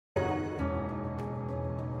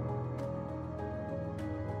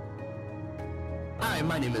Hi,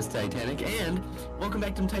 my name is Titanic, and welcome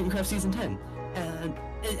back to Titancraft Season 10. And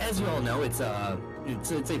as you all know, it's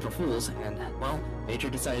April Fool's, and well,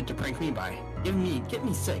 nature decided to prank me by get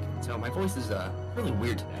me sick. So my voice is really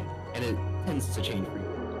weird today, and it tends to change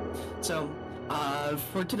frequently. So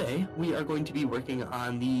for today, we are going to be working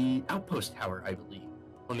on the outpost tower, I believe.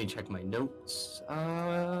 Let me check my notes.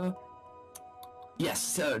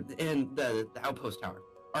 Yes, and the outpost tower,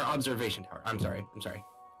 or observation tower. I'm sorry.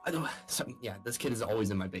 So, yeah, this kid is always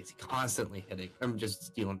in my base. He constantly hitting. I'm just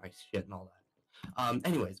stealing my shit and all that.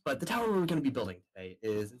 Anyways, but the tower we're going to be building today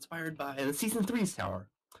is inspired by the Season 3's tower.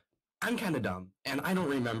 I'm kind of dumb, and I don't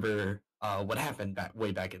remember what happened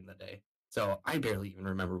way back in the day. So I barely even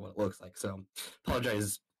remember what it looks like. So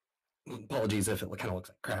apologies if it kind of looks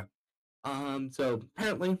like crap. So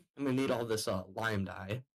apparently I'm going to need all this lime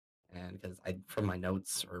dye, and because from my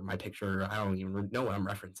notes or my picture, I don't even know what I'm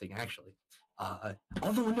referencing actually.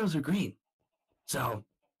 All the windows are green. So,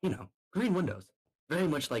 green windows. Very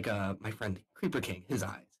much like my friend Creeper King, his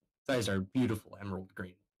eyes. His eyes are beautiful emerald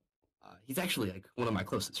green. He's actually like one of my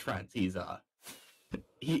closest friends. He's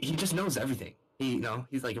he just knows everything.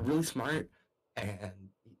 He's like really smart, and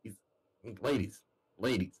he's ladies.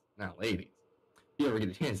 If you ever get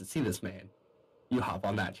a chance to see this man, you hop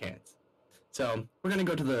on that chance. So we're gonna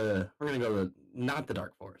go to not the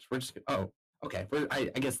dark forest. We're just okay. I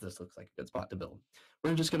guess this looks like a good spot to build.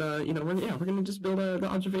 We're just gonna, we're gonna just build the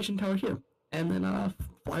observation tower here, and then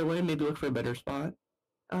fly away. Maybe look for a better spot.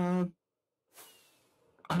 Honestly,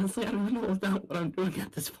 I don't even know about what I'm doing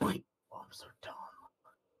at this point. Oh, I'm so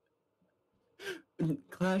dumb.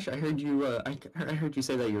 Clash, I heard you. I heard you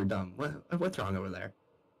say that you're dumb. What's wrong over there?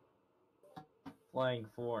 Playing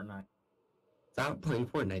Fortnite. Stop playing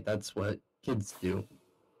Fortnite. That's what kids do.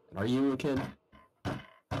 And are you a kid?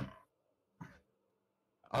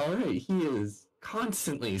 Alright, he is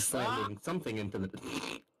constantly slamming something into the...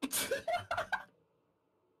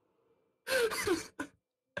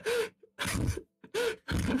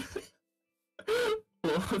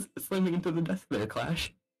 What was it slamming into the desk there,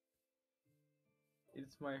 Clash?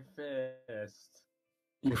 It's my fist.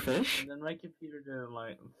 Your fish? And then my computer didn't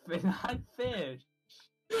like... Not fish!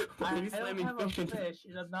 I don't have a fish,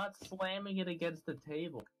 and I'm not slamming it against the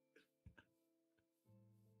table.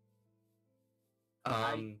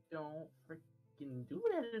 I don't freaking do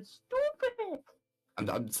that. It's stupid.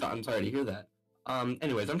 I'm sorry to hear that.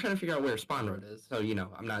 Anyways, I'm trying to figure out where spawn road is. So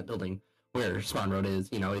I'm not building where spawn road is.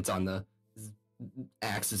 It's on the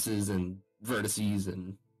axes and vertices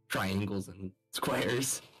and triangles and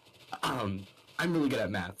squares. I'm really good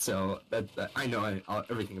at math, so that I know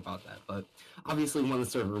everything about that. But obviously, one of the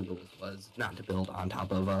server rules was not to build on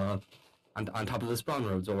top of on top of the spawn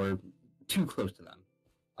roads or too close to them.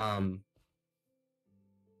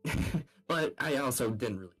 But I also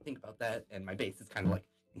didn't really think about that, and my base is kind of like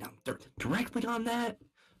directly on that.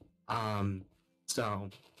 So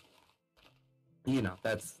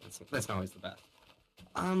that's not always the best.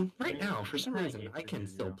 Right now, for some reason, I can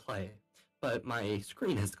still play, but my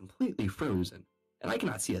screen is completely frozen, and I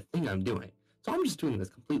cannot see a thing I'm doing. So I'm just doing this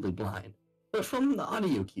completely blind. But from the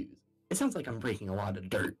audio cues, it sounds like I'm breaking a lot of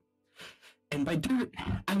dirt. And by dirt,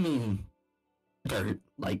 I mean dirt.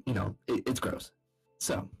 Like, it's gross.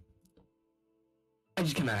 So I'm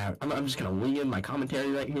just gonna wing in my commentary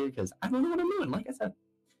right here because I don't know what I'm doing. Like I said,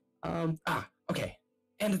 okay,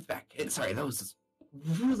 and it's back. Sorry, that was this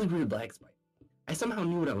really weird black spike. I somehow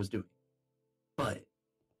knew what I was doing, but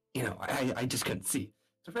I just couldn't see.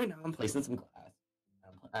 So right now I'm placing some glass,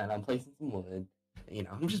 and I'm placing some wood.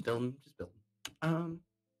 I'm just building. So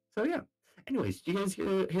yeah. Anyways, do you guys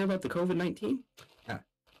hear about the COVID-19?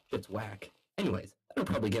 It's whack. Anyways, that'll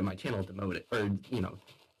probably get my channel demoted, or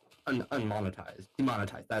unmonetized,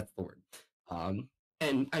 demonetized. That's the word.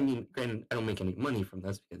 And I mean, granted, I don't make any money from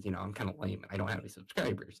this because I'm kind of lame and I don't have any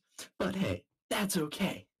subscribers. But hey, that's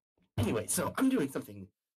okay. Anyway, so I'm doing something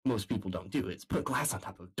most people don't do. It's put glass on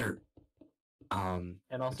top of dirt. And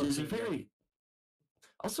also, which is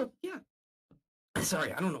also, yeah.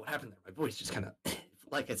 Sorry, I don't know what happened there. My voice just kind of,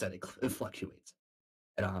 like I said, it fluctuates.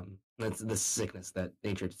 And that's the sickness that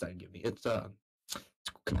nature decided to give me. It's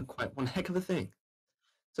quite one heck of a thing.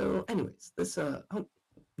 So, anyways, this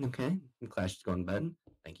okay. Clash is going to bed.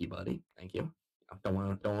 Thank you, buddy. Thank you. Don't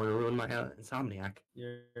want to ruin my insomniac.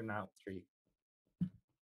 You're not streak.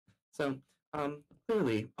 So,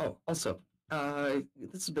 clearly. Oh, also,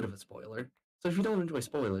 this is a bit of a spoiler. So, if you don't enjoy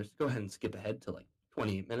spoilers, go ahead and skip ahead to like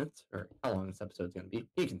 28 minutes or how long this episode's gonna be.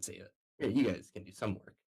 You can see it. You guys can do some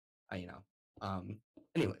work.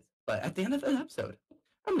 Anyways, but at the end of the episode,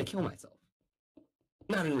 I'm gonna kill myself.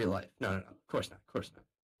 Not in real life. No. Of course not.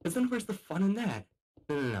 Because then where's the fun in that?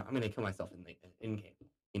 No. I'm gonna kill myself in game,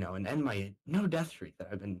 and end my no death streak that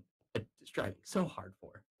I've been striving so hard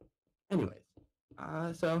for. Anyways,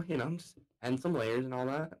 so just end some layers and all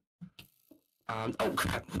that. Oh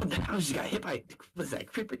crap! What the hell? Just got hit by was that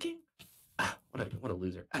Creeper King? What a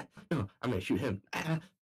loser! No, I'm gonna shoot him.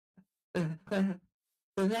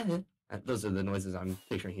 Those are the noises I'm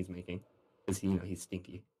picturing he's making, because he's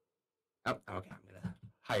stinky. Oh, okay. I'm gonna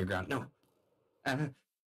higher ground. No.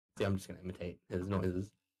 See, I'm just gonna imitate his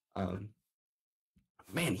noises.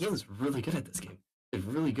 Man, he is really good at this game. He's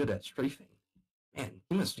really good at strafing. Man,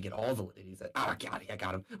 he must get all the ladies. I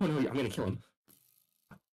got him. Oh no, I'm gonna kill him.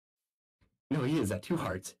 No, he is at 2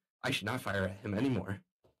 hearts. I should not fire at him anymore.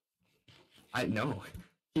 No,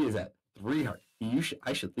 he is at 3 hearts.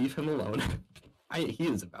 I should leave him alone. He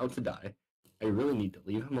is about to die. I really need to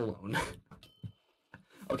leave him alone.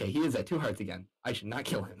 Okay, he is at 2 hearts again. I should not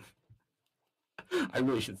kill him. I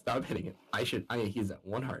really should stop hitting him. He's at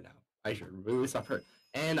 1 heart now. I should really stop hurt.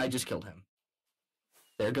 And I just killed him.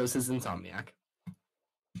 There goes his insomniac.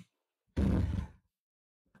 And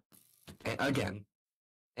again.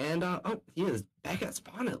 And, oh, he is back at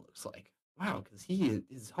spawn, it looks like. Wow, because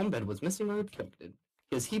his home bed was missing or obstructed.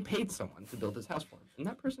 Because he paid someone to build his house for him. And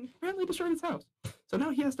that person apparently destroyed his house. So now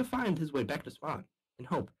he has to find his way back to spawn. And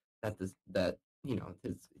hope that his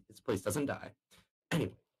place doesn't die.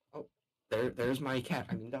 Anyway. Oh, there's my cat.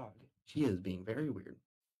 Dog. She is being very weird.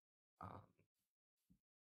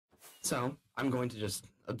 So I'm going to just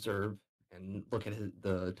observe and look at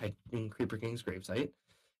the Titan Creeper King's gravesite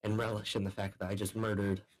and relish in the fact that I just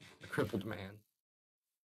murdered a crippled man.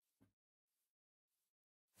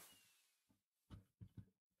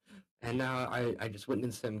 And now I just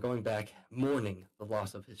witnessed him going back, mourning the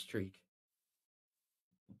loss of his streak.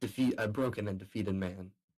 Defeat a broken and defeated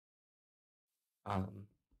man.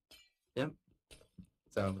 Yep.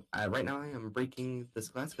 So right now I am breaking this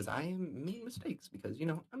glass because I am making mistakes because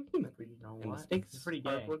I'm human. And mistakes it's pretty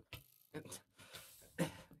gay.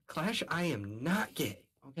 Clash, I am not gay.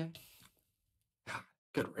 Okay.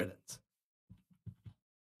 Good riddance.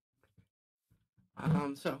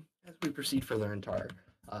 So as we proceed further into our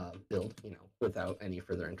build, without any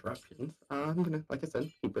further interruptions, I'm gonna, like I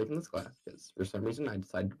said, keep breaking this glass because for some reason I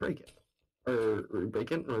decided to break it, or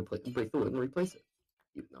break it and break the wood and replace it,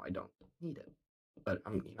 even though I don't need it. But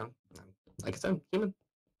I'm like I said, human.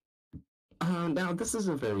 Now this is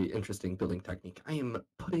a very interesting building technique. I am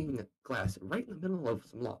putting glass right in the middle of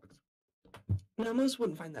some logs. Now most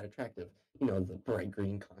wouldn't find that attractive. The bright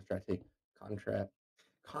green contrasting.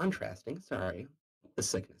 Sorry, the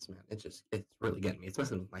sickness, man. It's really getting me. It's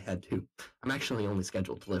messing with my head too. I'm actually only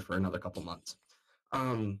scheduled to live for another couple months.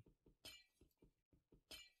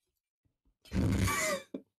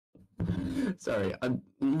 Sorry, a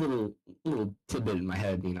little tidbit in my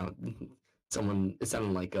head. It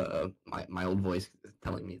sounded like my old voice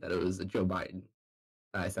telling me that it was Joe Biden.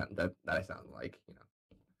 That I sound like.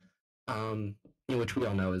 Which we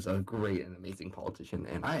all know is a great and amazing politician,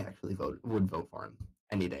 and I actually would vote for him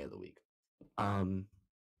any day of the week. But I'm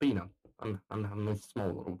a small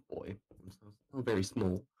little boy. I'm still very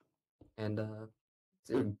small, and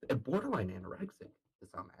borderline anorexic to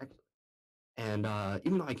some actually. And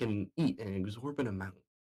even though I can eat an exorbitant amount,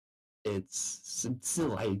 it's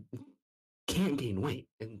still I can't gain weight,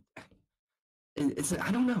 and it's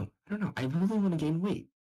I don't know. I really want to gain weight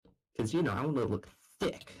because I want to look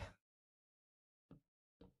thick.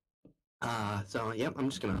 So yep, I'm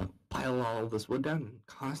just gonna pile all this wood down and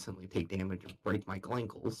constantly take damage and break my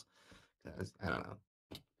ankles because I don't know.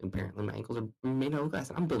 Apparently my ankles are made out of glass.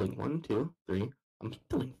 And I'm building 1, 2, 3. I'm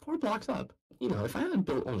building 4 blocks up. If I had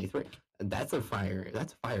built only 3, that's a fire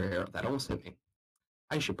arrow that almost hit me.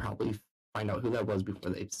 I should probably find out who that was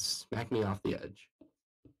before they smacked me off the edge.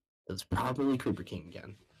 It was probably Creeper King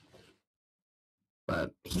again.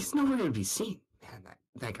 But he's nowhere to be seen. Man,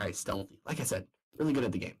 that guy's stealthy. Like I said, really good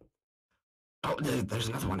at the game. Oh, there's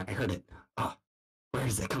another one. I heard it. Oh, where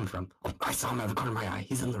is it coming from? Oh, I saw him out of the corner of my eye.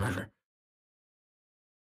 He's in the river.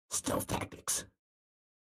 Stealth tactics.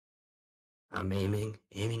 I'm aiming.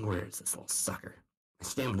 Where is this little sucker? My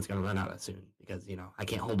stamina's gonna run out soon because I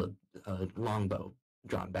can't hold a longbow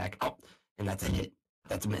drawn back. Oh, and that's a hit.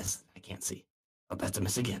 That's a miss. I can't see. Oh, that's a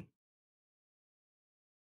miss again.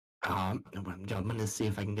 I'm gonna see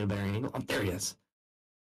if I can get a better angle. Oh, there he is.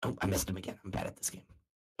 Oh, I missed him again. I'm bad at this game.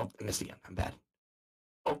 Oh, I missed again. I'm bad.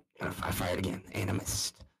 Oh, I fired again, and I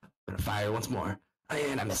missed. I'm gonna fire once more,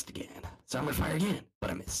 and I missed again. So I'm gonna fire again, but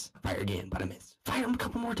I miss. Fire again, but I miss. Fire him a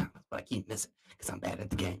couple more times, but I keep missing because I'm bad at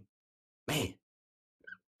the game. Man,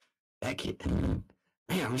 that kid. Man,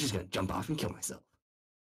 I'm just gonna jump off and kill myself.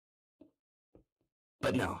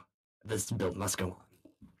 But no, this build must go on.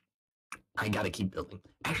 I gotta keep building.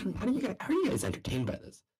 Actually, how are you guys entertained by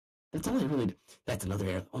this? That's all I really do. That's another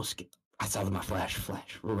arrow. Almost I saw my flash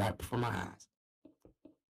right before my eyes.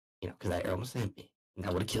 You know, because that arrow almost hit me, and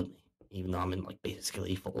that would have killed me, even though I'm in like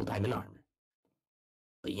basically full diamond armor.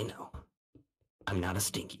 But you know, I'm not a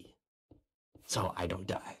stinky, so I don't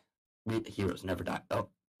die. Heroes never die. Oh,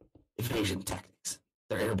 evasion tactics.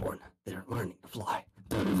 They're airborne. They're learning to fly.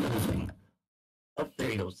 They're everything. Oh, there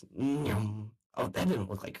he goes. Oh, that didn't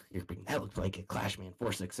look like creeping. That looked like a Clashman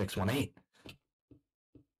 46618.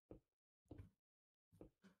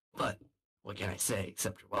 But what can I say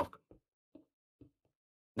except you're welcome?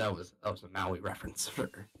 That was a Maui reference for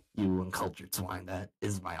you uncultured swine that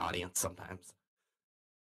is my audience sometimes.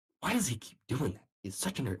 Why does he keep doing that? He's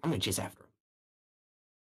such a nerd. I'm gonna chase after him.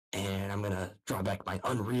 And I'm gonna draw back my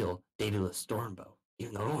unreal dataless storm bow,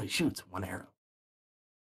 even though it only shoots one arrow.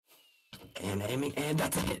 And aiming, and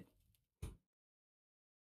that's a hit.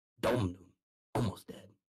 Domed him. Almost dead.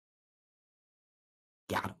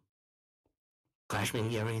 Got him.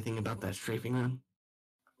 Clashman, you have anything about that strafing run?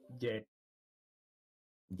 Yeah.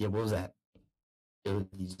 Yeah, what was that? You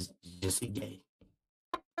just say gay.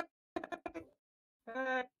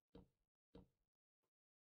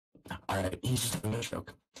 Alright, he's just having a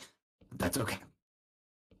stroke. That's okay.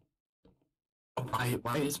 Why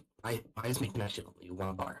is making that shit only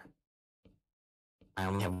one bar? I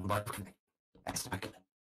only have one bar for connect. That's not good.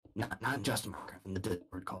 Not just Minecraft in the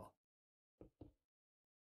Discord call.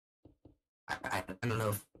 I don't know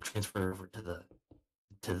if I'll transfer over to the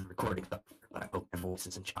recording stuff, but I hope my voice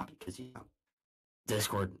isn't choppy because you know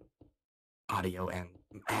Discord audio and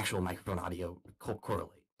actual microphone audio correlate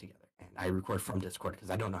together, and I record from Discord because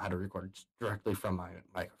I don't know how to record directly from my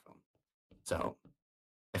microphone. So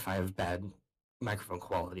if I have bad microphone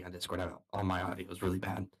quality on Discord, all my audio is really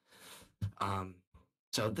bad.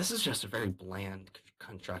 So this is just a very bland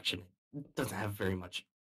construction. It doesn't have very much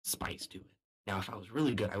spice to it. Now, if I was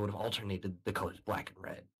really good, I would have alternated the colors black and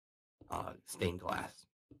red, stained glass,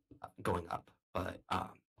 going up. But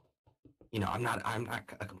you know, I'm not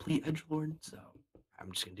a complete edgelord, so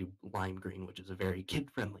I'm just gonna do lime green, which is a very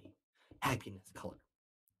kid-friendly happiness color.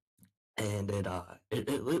 And it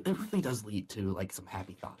really does lead to like some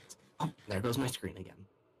happy thoughts. Oh, there goes my screen again,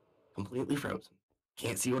 completely frozen.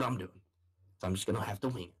 Can't see what I'm doing, so I'm just gonna have to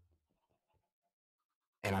wing it.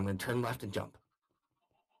 And I'm gonna turn left and jump.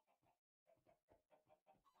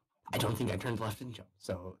 I don't think I turned left and jumped.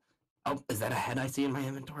 So, oh, is that a head I see in my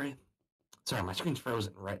inventory? Sorry, my screen's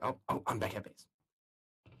frozen. Right. Oh, I'm back at base.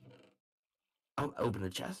 Oh, open the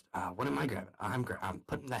chest. What am I grabbing? I'm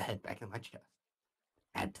putting that head back in my chest.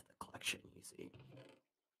 Add to the collection. You see.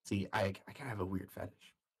 See, I kind of have a weird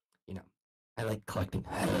fetish. You know, I like collecting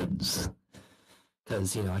heads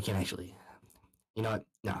because you know I can't actually. You know what?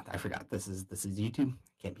 No, I forgot. This is YouTube.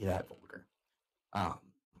 Can't be that vulgar.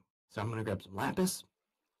 So I'm gonna grab some lapis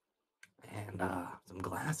and some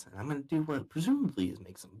glass, and I'm gonna do what presumably is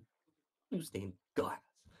make some blue stained glass.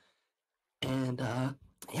 And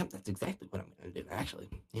yep, that's exactly what I'm gonna do. Actually,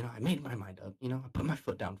 you know, I made my mind up. You know, I put my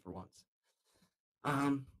foot down for once.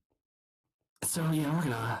 So yeah, we're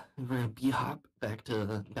gonna hop back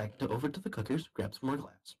to over to the cookers, grab some more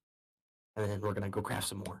glass, and then we're gonna go craft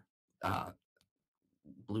some more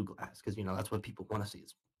blue glass because you know that's what people want to see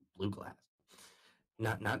is blue glass.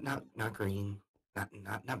 Not green,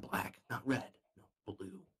 not black, not red, no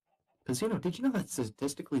blue. Because you know, did you know that's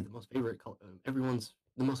statistically the most favorite color? Everyone's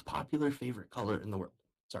the most popular favorite color in the world.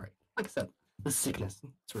 Sorry, like I said, the sickness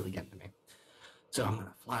it's really getting to me. So I'm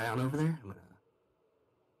gonna fly on over there. I'm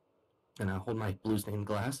gonna hold my blue stained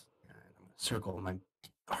glass, and I'm gonna circle my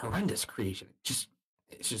horrendous creation.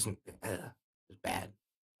 It's just bad.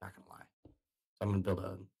 Not gonna lie. So I'm gonna build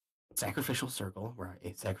a sacrificial circle where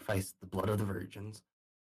I sacrifice the blood of the virgins.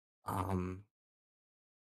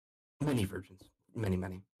 Many virgins,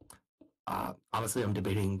 many. Honestly, I'm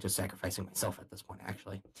debating just sacrificing myself at this point,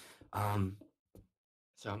 actually.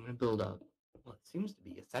 So I'm going to build a, what seems to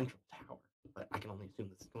be a central tower, but I can only assume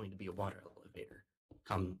this is going to be a water elevator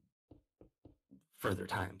come further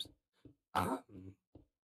times.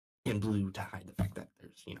 In blue to hide the fact that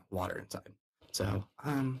there's, you know, water inside. So,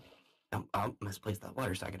 I'll misplace that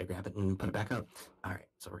water, so I gotta grab it and put it back up. Alright,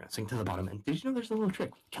 so we're gonna sink to the bottom, and did you know there's a little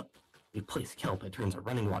trick with kelp? You place kelp, it turns a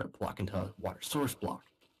running water block into a water source block.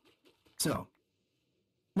 So,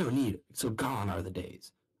 no need, so gone are the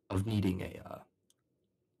days of needing a,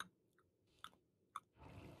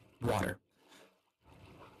 water.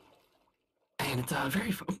 And it's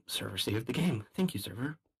very fun. Server saved the game. Thank you,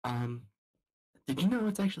 server. Did you know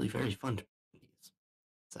it's actually very fun to these?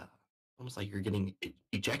 It's almost like you're getting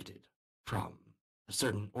ejected from a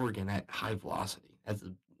certain organ at high velocity. As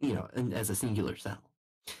you know, as a singular cell.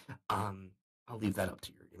 I'll leave that up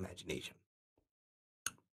to your imagination.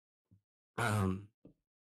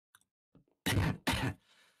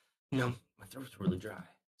 You know, my throat's really dry,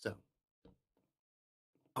 so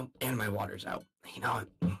and my water's out. You know,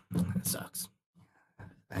 it sucks.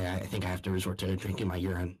 I think I have to resort to drinking my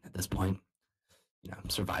urine at this point. You know,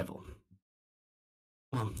 survival.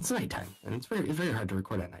 Well, it's nighttime, and it's very hard to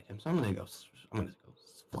record at nighttime. So I'm gonna go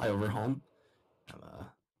fly over home.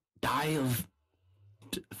 Die of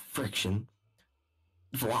friction,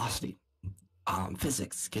 velocity,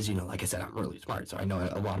 physics, because, you know, like I said, I'm really smart, so I know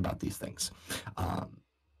a lot about these things. I'm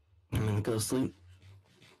gonna go to sleep.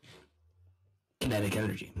 Kinetic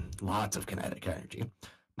energy, lots of kinetic energy.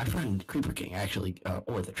 My friend Creeper King actually,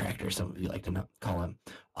 or the Tractor, some of you like to call him,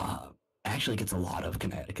 actually gets a lot of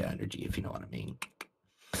kinetic energy, if you know what I mean.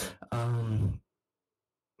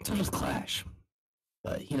 So does Clash,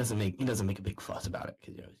 but he doesn't make a big fuss about it,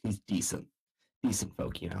 because, you know, he's decent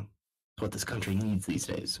folk. You know, it's what this country needs these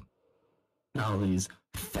days. Not all these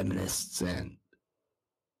feminists and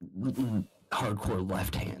hardcore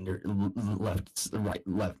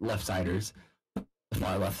left-siders,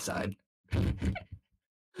 far left side.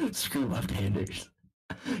 Screw left-handers.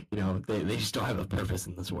 You know, they just don't have a purpose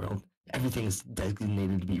in this world. Everything is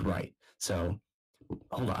designated to be right. So,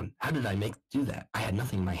 hold on. How did I do that? I had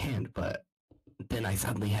nothing in my hand, but then I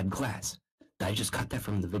suddenly had glass. Did I just cut that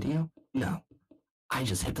from the video? No. I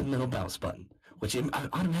just hit the middle mouse button, which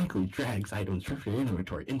automatically drags items from your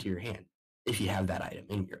inventory into your hand if you have that item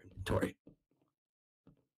in your inventory.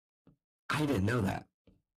 I didn't know that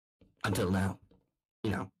until now.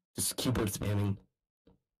 You know, just keyboard spamming,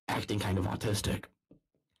 acting kind of autistic.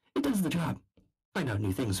 It does the job. Find out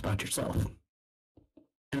new things about yourself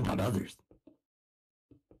and about others.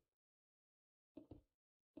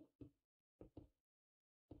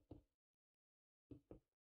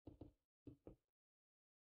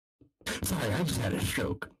 Sorry, I just had a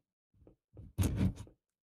stroke.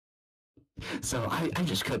 So I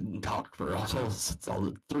just couldn't talk for all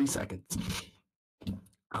 3 seconds.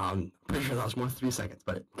 Pretty sure that was more than 3 seconds,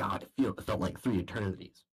 but God, it felt like 3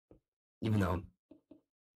 eternities. Even though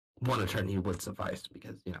 1 eternity would suffice,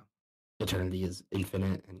 because, you know, eternity is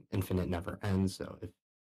infinite and infinite never ends. So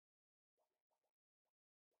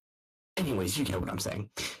anyways, you get what I'm saying.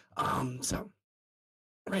 So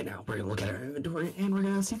right now we're gonna look at our inventory and we're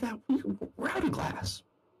gonna see that we're out of glass.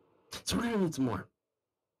 So we're gonna need some more.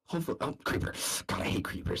 Hopefully, creeper. God, I hate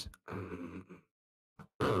creepers.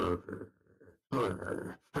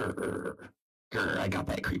 I got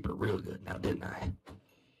that creeper real good now, didn't I?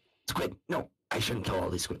 Squid. No, I shouldn't kill all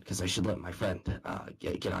these squid, because I should let my friend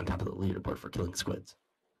get on top of the leaderboard for killing squids.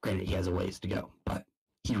 Granted, he has a ways to go, but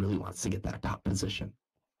he really wants to get that top position.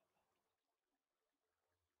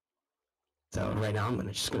 So right now I'm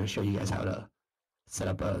just gonna show you guys how to set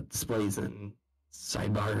up displays and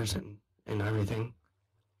sidebars and everything,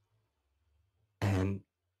 and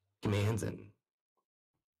commands and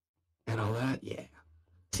all that. Yeah.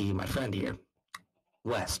 See, my friend here,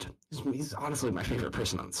 West, he's honestly my favorite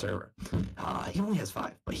person on the server. He only has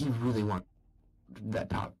 5, but he really wants that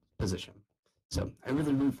top position. So I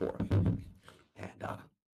really root for him, and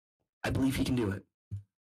I believe he can do it.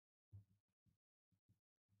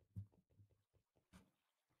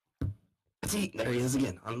 See, there he is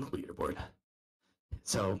again on the leaderboard.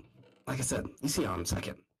 So, like I said, you see how I'm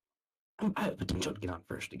second. I have potential to get on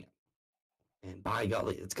first again. And by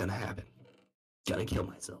golly, it's gonna happen. Gonna kill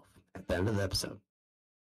myself at the end of the episode.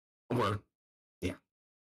 Or, yeah.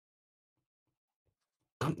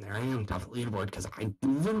 Oh, there I am, top of the leaderboard, because I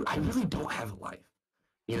really don't have a life.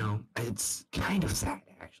 You know, it's kind of sad,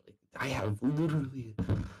 actually. I have literally,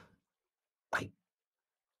 like,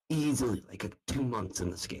 easily, like, 2 months in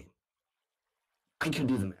this game. I could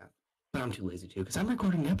do the math, but I'm too lazy to, because I'm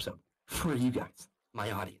recording an episode for you guys,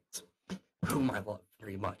 my audience, whom I love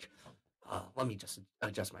very much. Let me just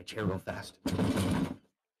adjust my chair real fast.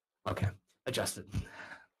 Okay, adjusted.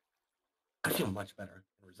 I feel much better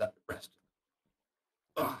and rested.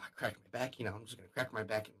 Oh, I cracked my back. You know, I'm just going to crack my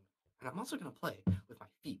back, and I'm also going to play with my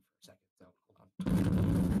feet for a second, so hold on.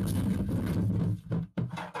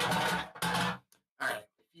 Alright,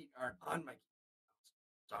 my feet are on my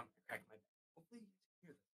so I'm going to crack my back. Hopefully you can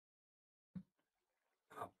hear this.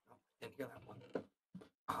 Oh, no, didn't hear that one.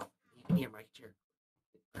 You can hear my chair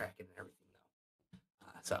cracking and everything, though.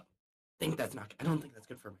 So, I don't think that's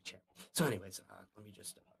good for my chair. So anyways, let me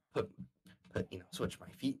just put, switch my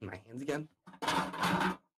feet and my hands again.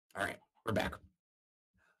 Alright, we're back.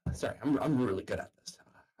 Sorry, I'm really good at this.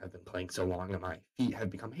 I've been playing so long and my feet have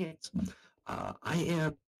become hands. I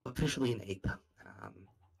am officially an ape.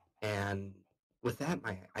 And with that,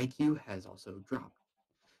 my IQ has also dropped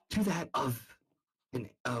to that of an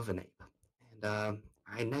ape,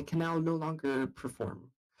 and I can now no longer perform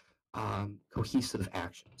cohesive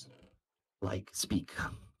actions like speak.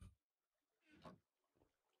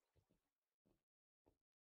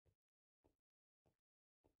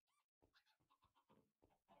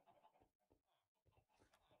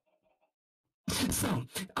 So,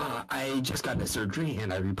 I just got a surgery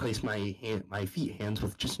and I replaced my hands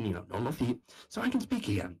with just normal feet, so I can speak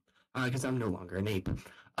again. Because I'm no longer an ape.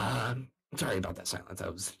 Sorry about that silence.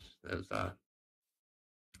 That was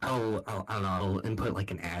I'll I don't know. I'll input like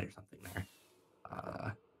an ad or something there.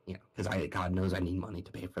 Because God knows I need money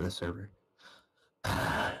to pay for the server.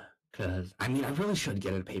 Because I mean, I really should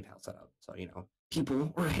get a PayPal set up, so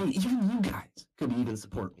people, or hey, even you guys could even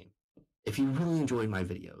support me if you really enjoy my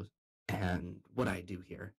videos and what I do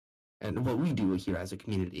here and what we do here as a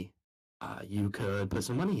community. You could put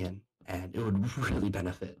some money in, and it would really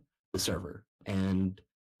benefit the server. And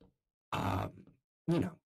yeah,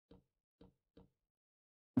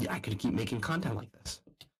 I could keep making content like this.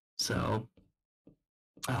 So,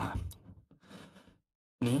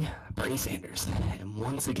 me, Bernie Sanders, am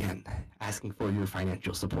once again asking for your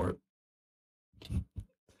financial support.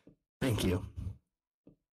 Thank you.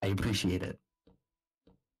 I appreciate it.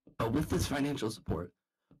 But with this financial support,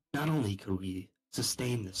 not only could we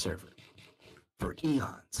sustain the server for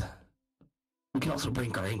eons, we can also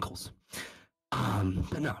break our ankles.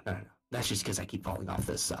 But no. That's just because I keep falling off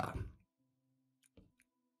this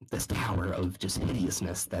this tower of just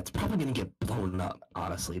hideousness that's probably going to get blown up,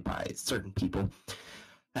 honestly, by certain people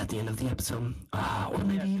at the end of the episode, or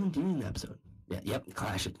maybe even during the episode. Yeah, yep,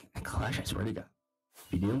 Clash, I swear to God.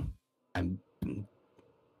 If you do, I'm going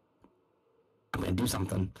to do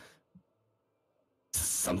something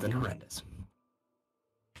horrendous.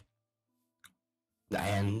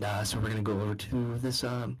 And so we're going to go over to this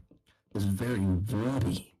very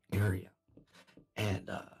woody area, and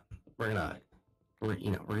we're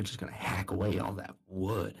just gonna hack away all that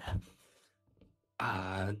wood,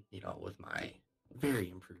 with my very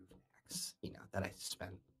improved axe, that I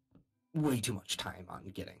spent way too much time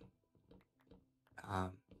on getting.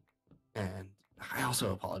 And I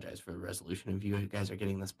also apologize for the resolution if you guys are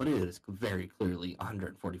getting this, but it is very clearly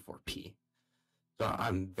 144p. So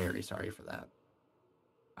I'm very sorry for that.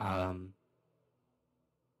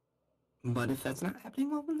 But if that's not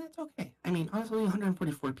happening, well, then that's okay. I mean, honestly,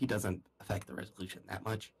 144p doesn't affect the resolution that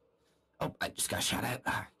much. Oh, I just got shot at.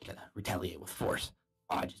 Gotta retaliate with force.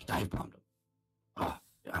 Oh, I just dive bombed him. Oh,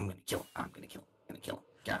 I'm gonna kill him. I'm gonna kill him. Gonna kill him.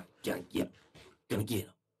 Gonna get him. Gonna get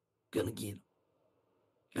him. Gonna get him.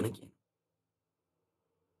 Gonna get him.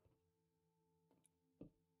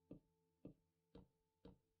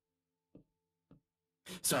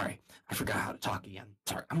 Sorry, I forgot how to talk again.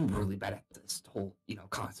 Sorry, I'm really bad at this whole,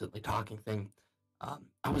 constantly talking thing. I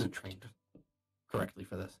wasn't trained correctly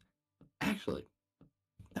for this. Actually,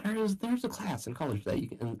 there's a class in college that you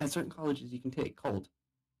can, at certain colleges you can take called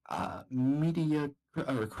media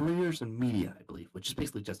or careers in media, I believe, which is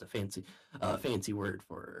basically just a fancy word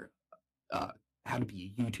for how to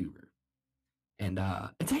be a YouTuber. And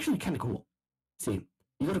it's actually kind of cool. See,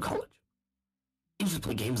 you go to college, you just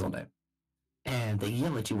play games all day, and they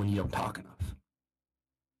yell at you when you don't talk enough.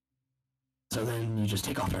 So then you just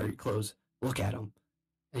take off all your clothes, look at them,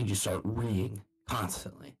 and you just start reading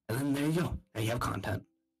constantly. And then there you go. Now you have content.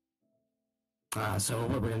 So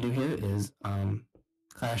what we're going to do here is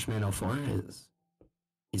Clashman04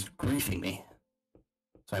 he's griefing me.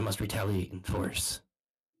 So I must retaliate in force.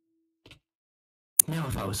 Now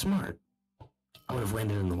if I was smart, I would have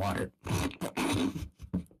landed in the water.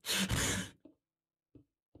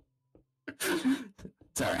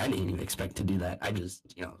 Sorry, I didn't even expect to do that. I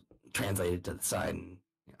just, translated to the side and,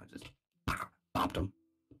 just popped him.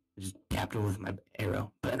 Just tapped him with my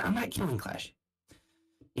arrow. But I'm not killing Clash.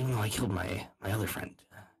 Even though I killed my other friend,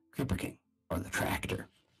 Creeper King, or the Tractor,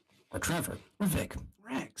 or Trevor, or Vic,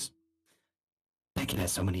 or X. That kid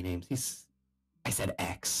has so many names. I said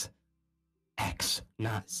X. X,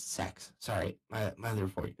 not sex. Sorry, my other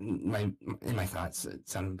voice, in my thoughts, it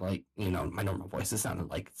sounded like, my normal voice, it sounded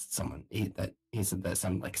like someone, he said that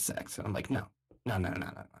sounded like sex. And I'm like, no.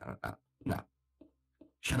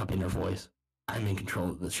 Shut up, inner voice. I'm in control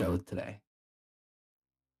of the show today.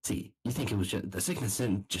 See, you think it was just, the sickness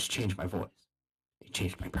didn't just change my voice. It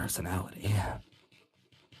changed my personality, yeah.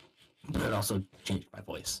 But it also changed my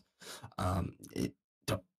voice.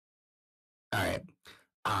 Alright.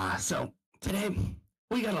 So, today,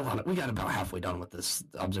 we got about halfway done with this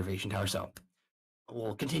observation tower, so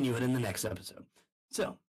we'll continue it in the next episode.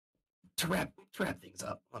 So, to wrap things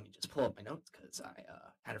up, let me just pull up my notes because I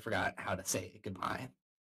kind of forgot how to say goodbye.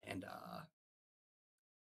 And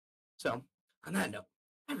so on that note,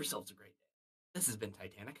 have yourselves a great day. This has been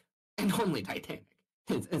Titanic, and only Titanic.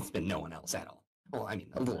 It's been no one else at all. Well, I mean,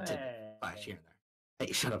 a little tidbit, Clash here and there.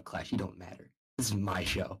 Hey, shut up, Clash. You don't matter. This is my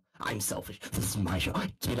show. I'm selfish. This is my show.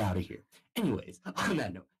 Get out of here. Anyways, on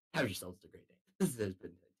that note, have yourselves a great day. This has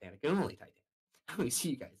been Titanic, and only Titanic. I will see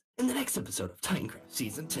you guys in the next episode of Titancraft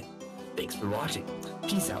Season 10. Thanks for watching.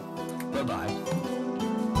 Peace out.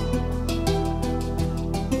 Bye-bye.